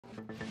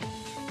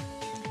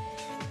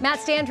Matt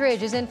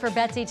Standridge is in for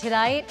Betsy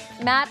tonight.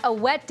 Matt, a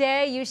wet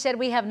day. You said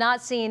we have not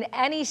seen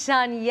any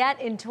sun yet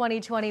in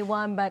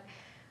 2021, but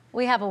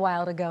we have a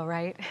while to go,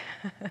 right?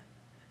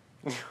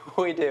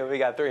 We do. We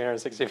got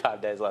 365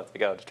 days left to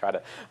go to try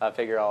to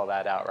figure all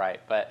that out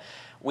right. But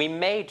we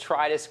may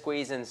try to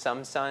squeeze in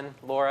some sun,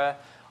 Laura,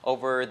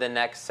 over the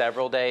next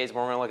several days.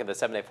 We're going to look at the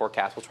 7-day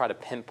forecast. We'll try to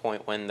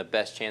pinpoint when the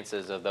best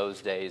chances of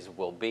those days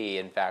will be.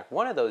 In fact,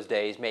 one of those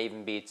days may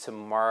even be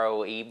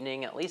tomorrow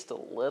evening, at least a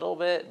little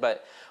bit,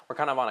 but we're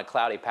kind of on a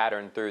cloudy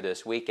pattern through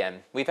this weekend.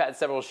 We've had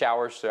several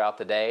showers throughout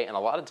the day, and a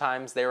lot of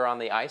times they were on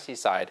the icy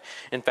side.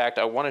 In fact,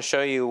 I want to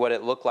show you what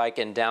it looked like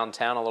in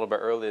downtown a little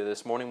bit earlier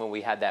this morning when we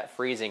had that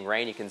freezing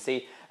rain. You can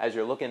see as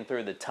you're looking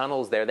through the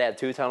tunnels there, they had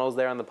 2 tunnels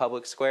there on the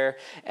public square,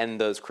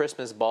 and those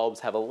Christmas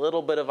bulbs have a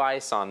little bit of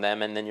ice on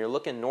them. And then you're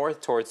looking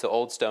north towards the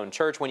Old Stone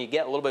Church. When you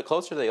get a little bit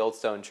closer to the Old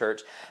Stone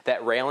Church,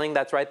 that railing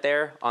that's right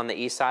there on the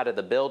east side of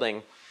the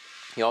building,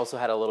 you also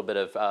had a little bit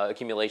of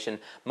accumulation.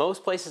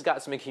 Most places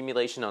got some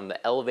accumulation on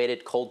the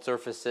elevated cold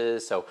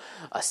surfaces, so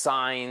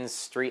signs,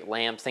 street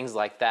lamps, things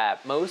like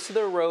that. Most of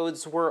the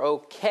roads were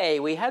okay.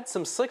 We had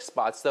some slick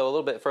spots, though, a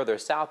little bit further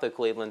south of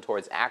Cleveland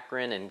towards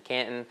Akron and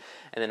Canton,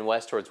 and then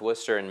west towards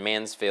Worcester and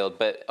Mansfield.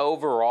 But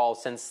overall,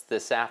 since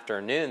this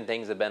afternoon,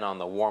 things have been on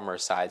the warmer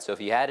side. So if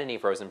you had any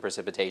frozen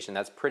precipitation,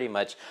 that's pretty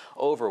much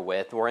over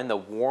with. We're in the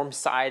warm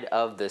side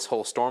of this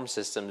whole storm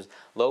system.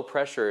 Low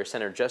pressure is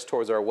centered just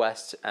towards our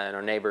west and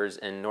our neighbors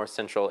in north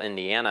central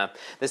Indiana.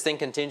 This thing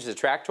continues to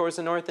track towards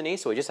the north and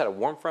east, so we just had a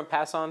warm front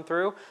pass on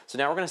through. So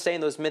now we're going to stay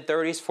in those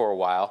mid-30s for a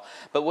while.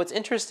 But what's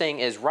interesting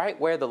is right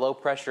where the low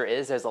pressure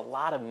is, there's a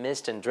lot of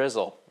mist and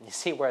drizzle. You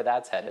see where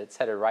that's headed. It's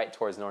headed right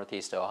towards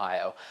northeast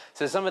Ohio.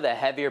 So some of the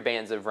heavier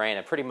bands of rain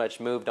have pretty much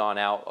moved on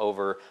out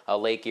over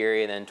Lake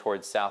Erie and then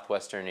towards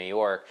southwestern New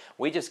York.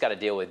 We just got to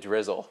deal with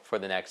drizzle for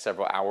the next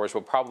several hours.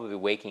 We'll probably be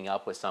waking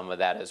up with some of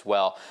that as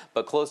well.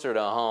 But closer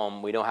to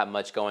home, we don't have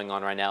much going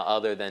on right now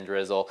other than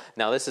drizzle.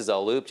 Now this is a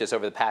loop just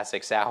over the past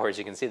 6 hours.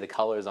 You can see the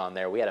colors on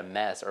there. We had a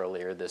mess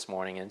earlier this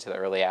morning into the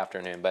early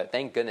afternoon, but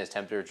thank goodness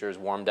temperatures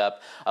warmed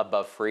up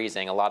above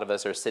freezing. A lot of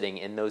us are sitting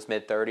in those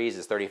mid-30s.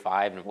 It's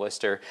 35 in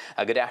Worcester.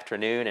 A good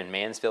afternoon in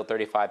Mansfield,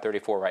 35,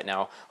 34 right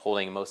now,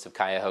 holding most of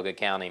Cuyahoga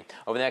County.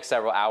 Over the next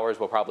several hours,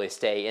 we'll probably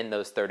stay in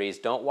those 30s.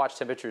 Don't watch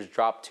temperatures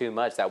drop too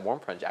much. That warm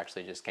front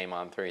actually just came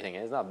on through. You think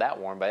it's not that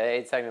warm, but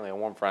it's technically a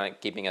warm front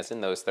keeping us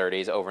in those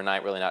 30s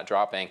overnight, really not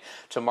dropping.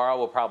 Tomorrow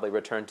we'll probably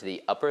return to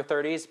the upper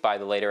 30s by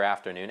the later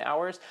afternoon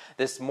hours.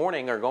 This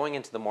morning, or going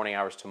into the morning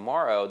hours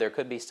tomorrow, there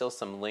could be still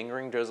some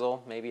lingering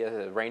drizzle, maybe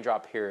a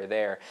raindrop here or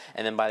there,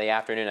 and then by the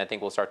afternoon I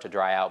think we'll start to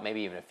dry out,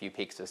 maybe even a few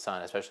peaks of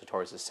sun, especially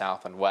towards the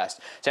south and west.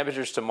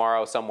 Temperatures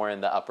tomorrow somewhere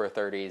in the upper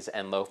 30s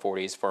and low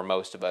 40s for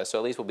most of us, so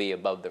at least we'll be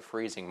above the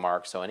freezing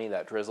mark, so any of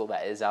that drizzle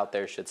that is out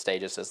there should stay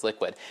just as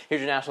liquid. Here's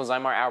your National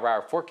Zymar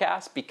hour-by-hour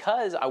forecast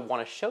because I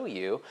want to show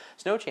you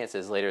snow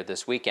chances later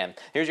this weekend.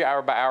 Here's your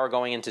hour-by-hour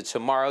going into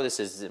tomorrow. This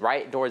is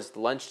right towards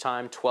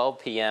lunchtime, 12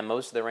 p.m.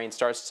 Most of the rain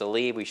starts to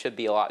leave. We should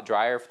be a lot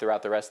drier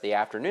throughout the rest of the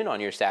afternoon on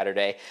your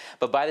Saturday,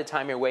 but by the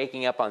time you're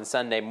waking up on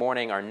Sunday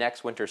morning, our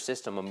next winter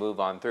system will move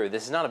on through.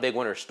 This is not a big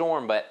winter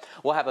storm, but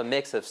we'll have a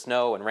mix of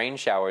snow and rain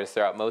showers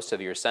throughout most of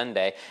your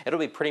Sunday. It'll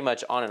be pretty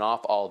much on and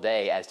off all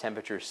day as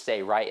temperatures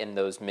stay right in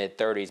those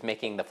mid-30s,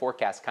 making the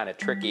forecast kind of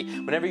tricky.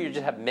 Whenever you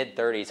just have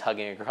mid-30s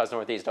hugging across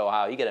northeast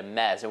Ohio, you get a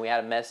mess, and we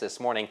had a mess this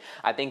morning.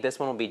 I think this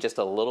one will be just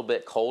a little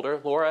bit colder,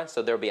 Laura,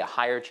 so there'll be a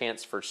higher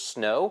chance for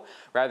snow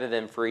rather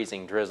than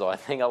freezing drizzle. I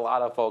think a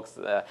lot of folks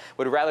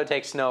would rather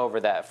take snow over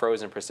that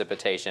frozen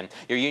precipitation.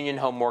 Your Union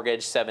Home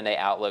Mortgage 7-day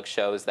outlook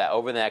shows that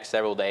over the next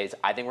several days,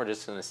 I think we're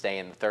just going to stay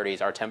in the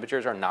 30s. Our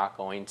temperatures are not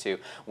going to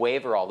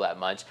waver all that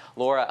much.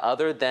 Laura,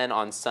 other than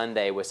on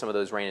Sunday with some of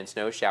those rain and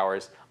snow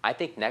showers, I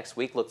think next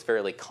week looks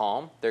fairly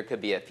calm. There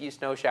could be a few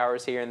snow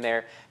showers here and there,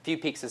 a few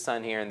peaks of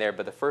sun here and there,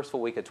 but the first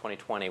full week of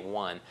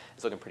 2021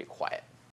 is looking pretty quiet.